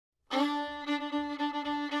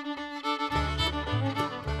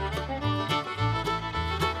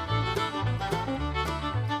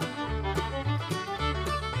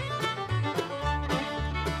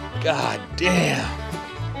God damn.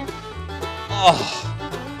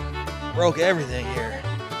 Oh, broke everything here.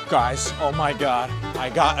 Guys, oh my God,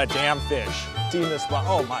 I got a damn fish. Seen this spot.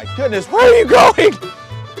 Oh my goodness, where are you going?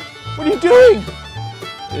 What are you doing?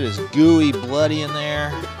 It is gooey, bloody in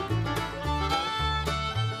there.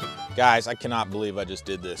 Guys, I cannot believe I just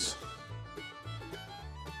did this.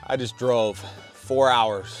 I just drove 4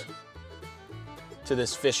 hours to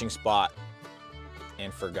this fishing spot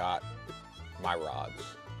and forgot my rods.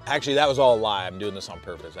 Actually, that was all a lie. I'm doing this on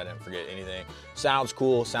purpose. I didn't forget anything. Sounds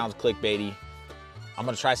cool, sounds clickbaity. I'm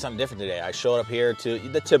gonna try something different today. I showed up here to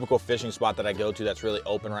the typical fishing spot that I go to that's really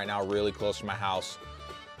open right now, really close to my house.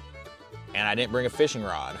 And I didn't bring a fishing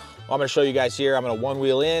rod. Well, I'm gonna show you guys here. I'm gonna one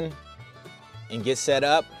wheel in and get set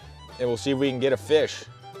up, and we'll see if we can get a fish.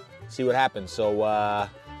 See what happens. So I'll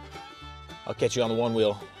catch you on the one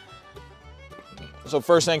wheel. So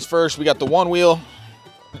first things first, we got the one wheel.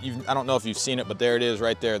 I don't know if you've seen it, but there it is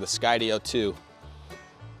right there, the Skydio 2.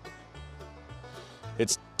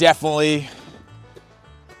 It's definitely,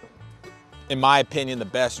 in my opinion, the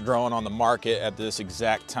best drone on the market at this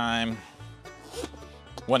exact time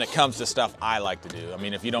when it comes to stuff I like to do. I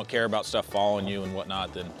mean, if you don't care about stuff following you and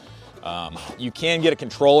whatnot, then you can get a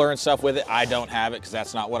controller and stuff with it. I don't have it because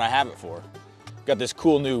that's not what I have it for. Got this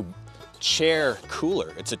cool new chair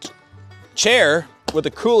cooler. It's a chair with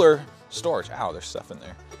a cooler storage. Ow, there's stuff in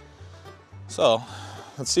there. So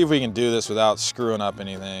let's see if we can do this without screwing up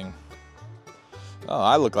anything. Oh,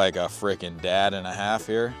 I look like a freaking dad and a half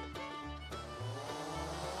here.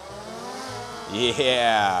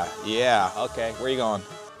 Yeah, okay, where are you going?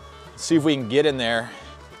 Let's see if we can get in there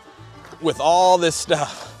with all this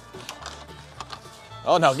stuff.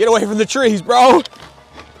 Oh no, get away from the trees, bro.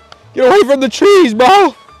 Get away from the trees,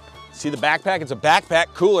 bro. See the backpack? It's a backpack,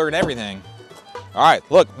 cooler and everything. All right,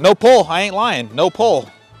 look, no pull, I ain't lying, no pull.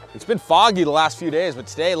 It's been foggy the last few days, but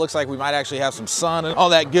today it looks like we might actually have some sun and all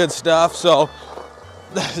that good stuff. So,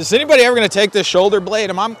 is anybody ever gonna take this shoulder blade?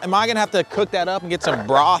 Am I gonna have to cook that up and get some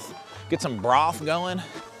broth going?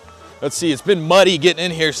 Let's see, it's been muddy getting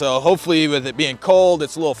in here, so hopefully with it being cold,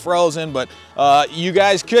 it's a little frozen, but you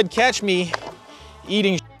guys could catch me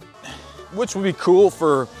eating, which would be cool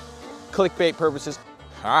for clickbait purposes.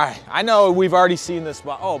 All right, I know we've already seen this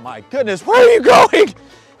spot. Oh my goodness, where are you going?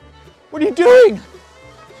 What are you doing?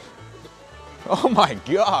 Oh my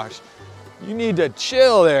gosh, you need to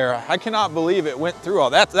chill there. I cannot believe it went through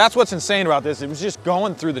all that. That's what's insane about this. It was just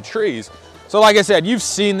going through the trees. So like I said, you've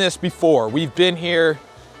seen this before. We've been here.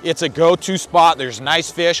 It's a go-to spot. There's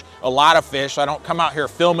nice fish, a lot of fish. I don't come out here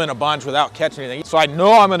filming a bunch without catching anything. So I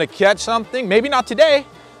know I'm gonna catch something, maybe not today,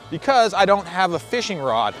 because I don't have a fishing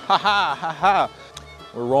rod. Ha ha, ha ha.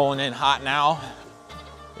 We're rolling in hot now.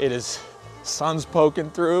 It is, sun's poking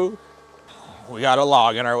through. We got a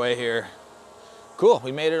log in our way here. Cool,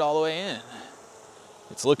 we made it all the way in.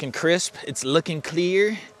 It's looking crisp, it's looking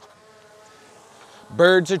clear.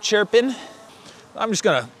 Birds are chirping. I'm just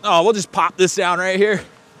gonna, we'll just pop this down right here.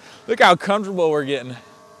 Look how comfortable we're getting.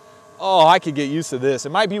 Oh, I could get used to this. It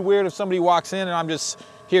might be weird if somebody walks in and I'm just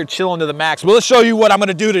here chilling to the max. But let's show you what I'm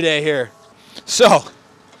gonna do today here. So,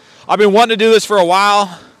 I've been wanting to do this for a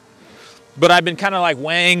while, but I've been kind of like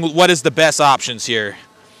weighing what is the best options here.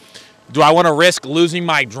 Do I want to risk losing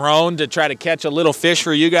my drone to try to catch a little fish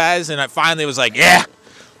for you guys? And I finally was like, yeah,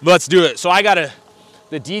 let's do it. So I got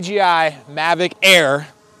the DJI Mavic Air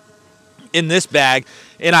in this bag,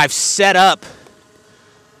 and I've set up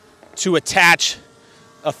to attach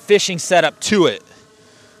a fishing setup to it.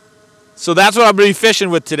 So that's what I'm going to be fishing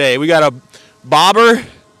with today. We got a bobber,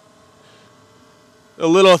 a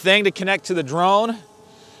little thing to connect to the drone,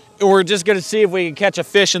 and we're just going to see if we can catch a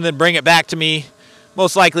fish and then bring it back to me.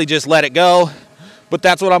 Most likely just let it go, but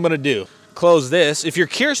that's what I'm gonna do. Close this. If you're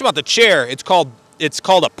curious about the chair, it's called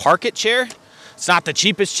a parket chair. It's not the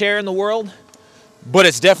cheapest chair in the world, but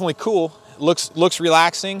it's definitely cool. It looks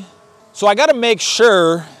relaxing. So I gotta make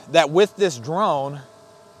sure that with this drone,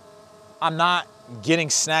 I'm not getting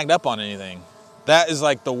snagged up on anything. That is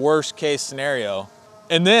like the worst case scenario.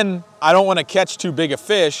 And then I don't wanna catch too big a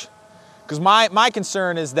fish, because my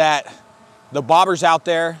concern is that the bobber's out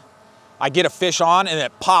there, I get a fish on and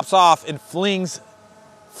it pops off and flings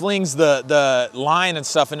the line and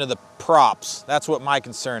stuff into the props. That's what my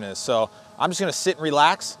concern is. So I'm just gonna sit and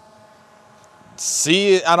relax.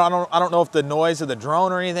 See, I don't know if the noise of the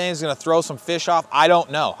drone or anything is gonna throw some fish off. I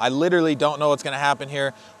don't know. I literally don't know what's gonna happen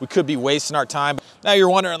here. We could be wasting our time. Now you're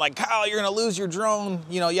wondering like, Kyle, you're gonna lose your drone,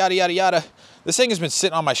 you know, yada, yada, yada. This thing has been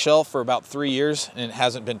sitting on my shelf for about 3 years and it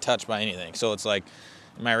hasn't been touched by anything. So it's like,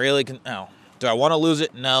 am I really, no. Do I wanna lose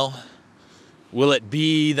it? No. Will it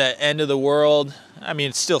be the end of the world? I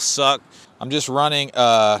mean, it still sucks. I'm just running,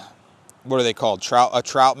 what are they called? A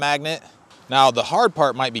trout magnet. Now the hard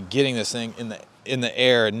part might be getting this thing in the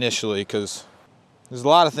air initially, because there's a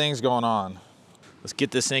lot of things going on. Let's get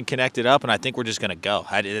this thing connected up, and I think we're just gonna go.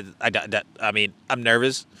 I mean, I'm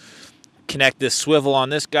nervous. Connect this swivel on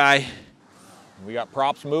this guy. We got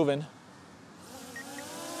props moving.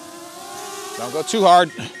 Don't go too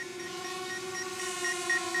hard.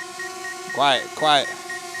 Quiet, quiet.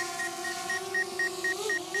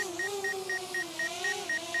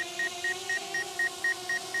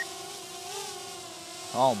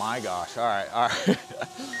 Oh my gosh, all right, all right.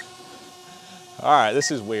 All right,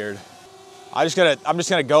 this is weird. I'm just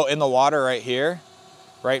gonna go in the water right here,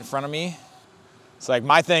 right in front of me. It's like,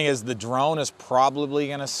 my thing is the drone is probably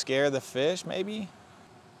gonna scare the fish, maybe.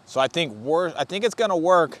 So I think it's gonna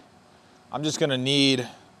work. I'm gonna need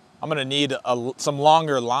some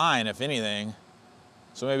longer line, if anything.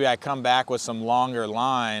 So maybe I come back with some longer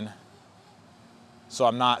line so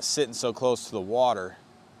I'm not sitting so close to the water.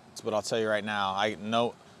 That's what I'll tell you right now. I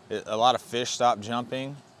know a lot of fish stop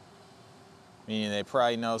jumping, meaning they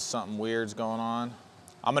probably know something weird's going on.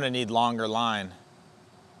 I'm gonna need longer line.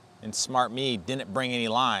 And smart me didn't bring any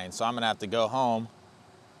line, so I'm gonna have to go home,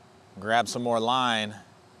 grab some more line,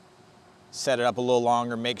 set it up a little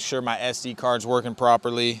longer, make sure my SD card's working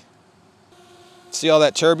properly. See all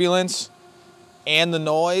that turbulence and the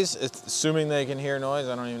noise? It's assuming they can hear noise,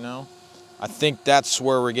 I don't even know. I think that's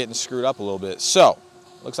where we're getting screwed up a little bit. So,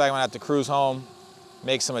 looks like I'm gonna have to cruise home,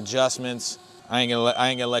 make some adjustments. I ain't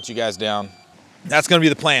gonna let you guys down. That's gonna be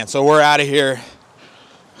the plan. So we're out of here.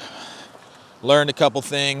 Learned a couple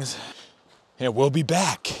things, and we'll be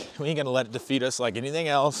back. We ain't gonna let it defeat us like anything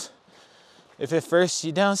else. If at first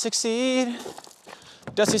you don't succeed,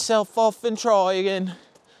 dust yourself off and try again.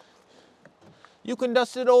 You can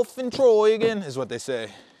dust it off and try again, is what they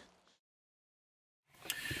say.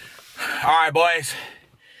 All right, boys.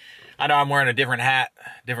 I know I'm wearing a different hat,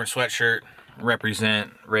 different sweatshirt.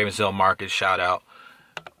 Represent Ravensdale Market, shout out.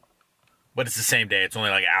 But it's the same day, it's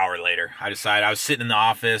only like an hour later. I decided, I was sitting in the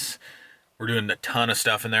office. We're doing a ton of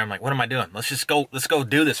stuff in there. I'm like, what am I doing? Let's go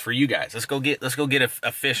do this for you guys. Let's go get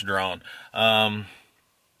a fish drone. So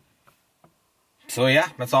yeah,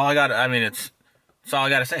 that's all I got. I mean, that's all I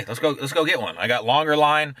got to say. Let's go get one. I got longer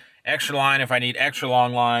line, extra line if I need extra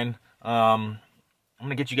long line. I'm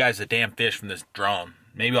gonna get you guys a damn fish from this drone.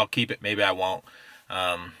 Maybe I'll keep it, maybe I won't.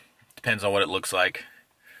 Depends on what it looks like.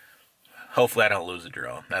 Hopefully I don't lose a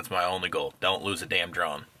drone. That's my only goal. Don't lose a damn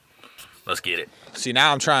drone. Let's get it. See,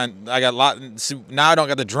 now now I don't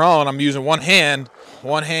got the drone. I'm using one hand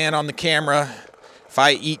on the camera if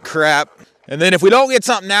I eat crap. And then if we don't get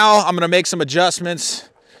something now, I'm going to make some adjustments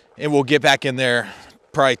and we'll get back in there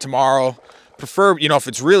probably tomorrow. Prefer, if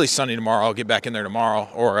it's really sunny tomorrow, I'll get back in there tomorrow,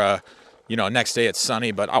 or, next day it's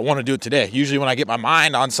sunny, but I want to do it today. Usually when I get my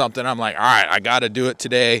mind on something, I'm like, all right, I got to do it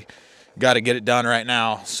today. Got to get it done right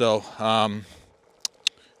now. So,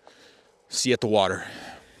 see you at the water.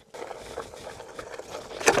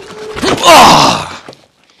 Oh,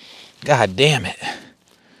 God damn it.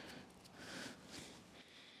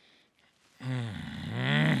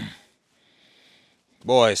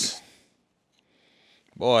 Boys,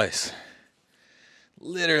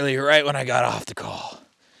 literally right when I got off the call.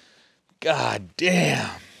 God damn.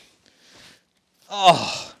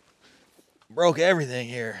 Oh, broke everything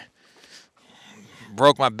here.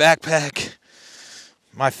 Broke my backpack,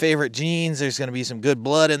 my favorite jeans. There's going to be some good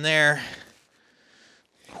blood in there.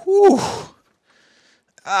 Whew.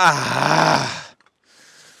 That's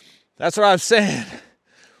what I'm saying.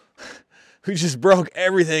 We just broke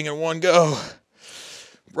everything in one go.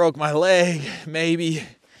 Broke my leg, maybe.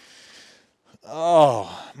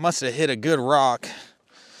 Oh, must have hit a good rock.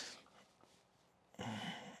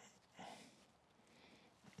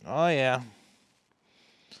 Oh, yeah.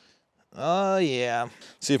 Oh, yeah.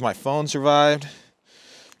 See if my phone survived.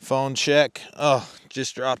 Phone check. Oh,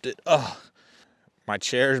 just dropped it. Oh. My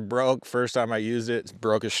chair's broke. First time I used it,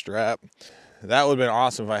 broke a strap. That would have been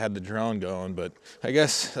awesome if I had the drone going, but I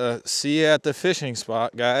guess see you at the fishing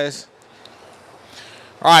spot, guys.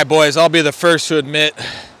 All right, boys, I'll be the first to admit,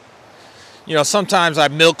 sometimes I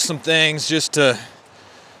milk some things just to,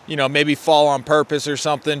 maybe fall on purpose or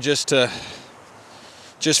something, just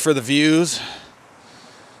for the views.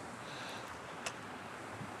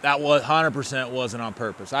 That 100% wasn't on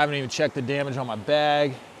purpose. I haven't even checked the damage on my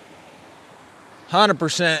bag.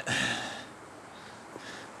 100%.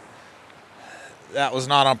 That was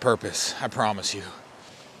not on purpose, I promise you.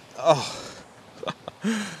 Oh.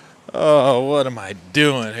 Oh, what am I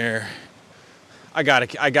doing here? I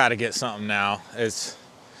gotta get something now. This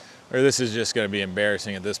is just gonna be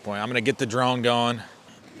embarrassing at this point. I'm gonna get the drone going.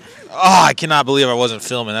 Oh, I cannot believe I wasn't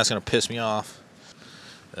filming. That's gonna piss me off.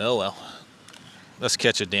 Oh well. Let's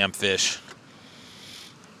catch a damn fish.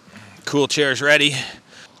 Cool chair's ready.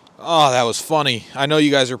 Oh, that was funny. I know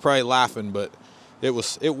you guys are probably laughing, but it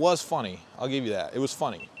was funny. I'll give you that. It was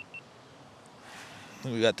funny.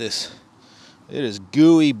 We got this. It is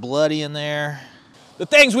gooey, bloody in there. The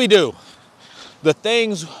things we do. The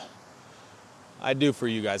things I do for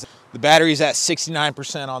you guys. The battery's at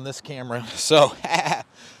 69% on this camera, so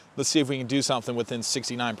let's see if we can do something within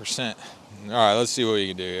 69%. All right, let's see what we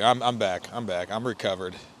can do. I'm back. I'm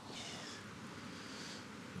recovered.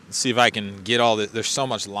 Let's see if I can get all this. There's so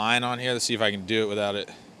much line on here. Let's see if I can do it without it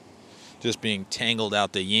just being tangled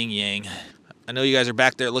out the yin yang. I know you guys are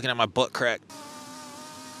back there looking at my butt crack.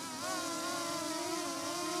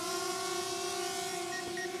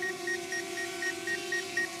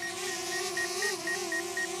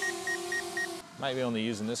 Might be only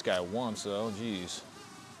using this guy once though, geez.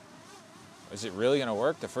 Is it really gonna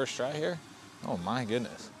work the first try here? Oh my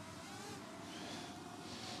goodness.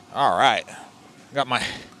 All right,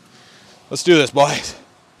 let's do this, boys.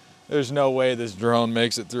 There's no way this drone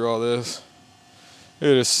makes it through all this. It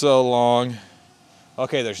is so long.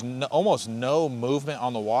 Okay, there's almost no movement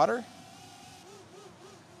on the water.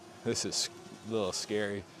 This is a little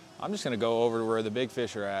scary. I'm just gonna go over to where the big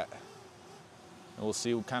fish are at. And we'll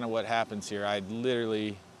see kind of what happens here. I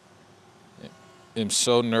literally am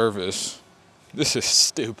so nervous. This is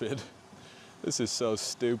stupid. This is so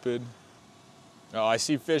stupid. Oh, I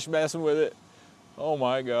see fish messing with it. Oh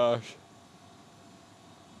my gosh.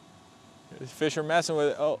 Fish are messing with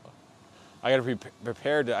it. Oh, I gotta be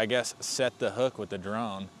prepared to, I guess, set the hook with the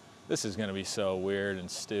drone. This is gonna be so weird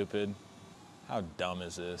and stupid. How dumb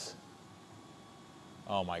is this?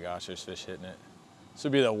 Oh my gosh, there's fish hitting it. This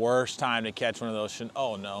would be the worst time to catch one of those.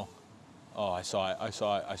 Oh no. Oh, I saw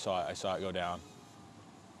it go down.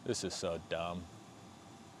 This is so dumb.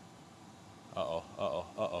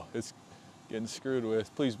 Uh-oh. It's getting screwed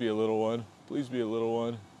with. Please be a little one. Please be a little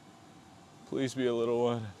one. Please be a little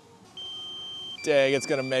one. Dang, it's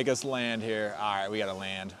gonna make us land here. All right, we gotta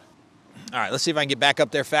land. All right, let's see if I can get back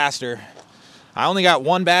up there faster. I only got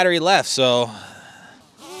one battery left, so.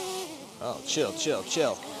 Oh, chill. Chill.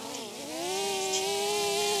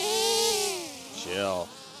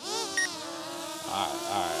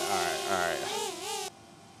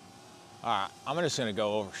 All right, I'm just gonna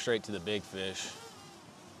go over straight to the big fish.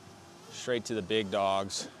 Straight to the big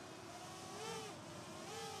dogs.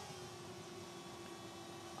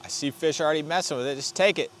 I see fish already messing with it. Just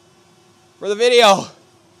take it for the video.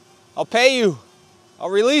 I'll pay you. I'll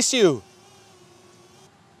release you.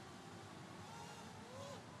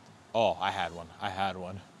 Oh, I had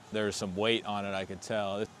one. There was some weight on it, I could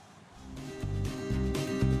tell.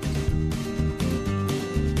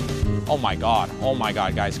 Oh my God, guys. Oh my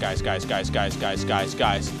God,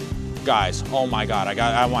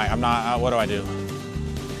 what do I do?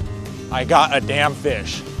 I got a damn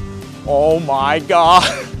fish. Oh my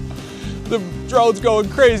God. The drone's going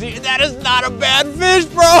crazy. That is not a bad fish,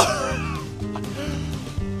 bro.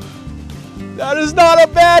 That is not a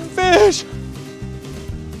bad fish.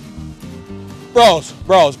 Bros.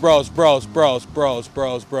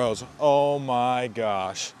 Oh my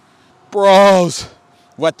gosh. Bros.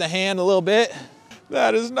 Wet the hand a little bit.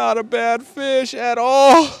 That is not a bad fish at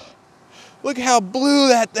all. Look how blue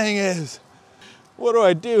that thing is. What do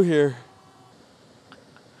I do here?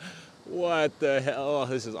 What the hell? Oh,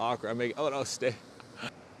 this is awkward. Oh no, stay.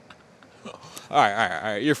 All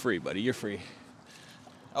right. You're free, buddy. You're free.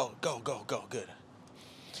 Oh, go. Good.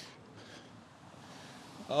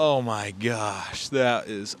 Oh my gosh, that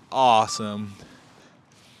is awesome.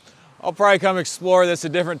 I'll probably come explore this a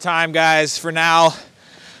different time, guys. For now,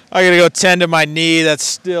 I gotta go tend to my knee. That's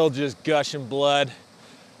still just gushing blood.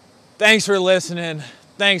 Thanks for listening.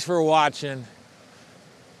 Thanks for watching.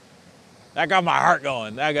 That got my heart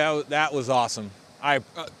going. That was awesome. I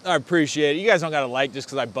appreciate it. You guys don't gotta like just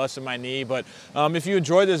because I busted my knee, but if you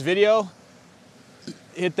enjoyed this video,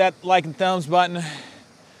 hit that like and thumbs button,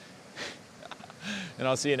 and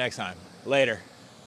I'll see you next time. Later.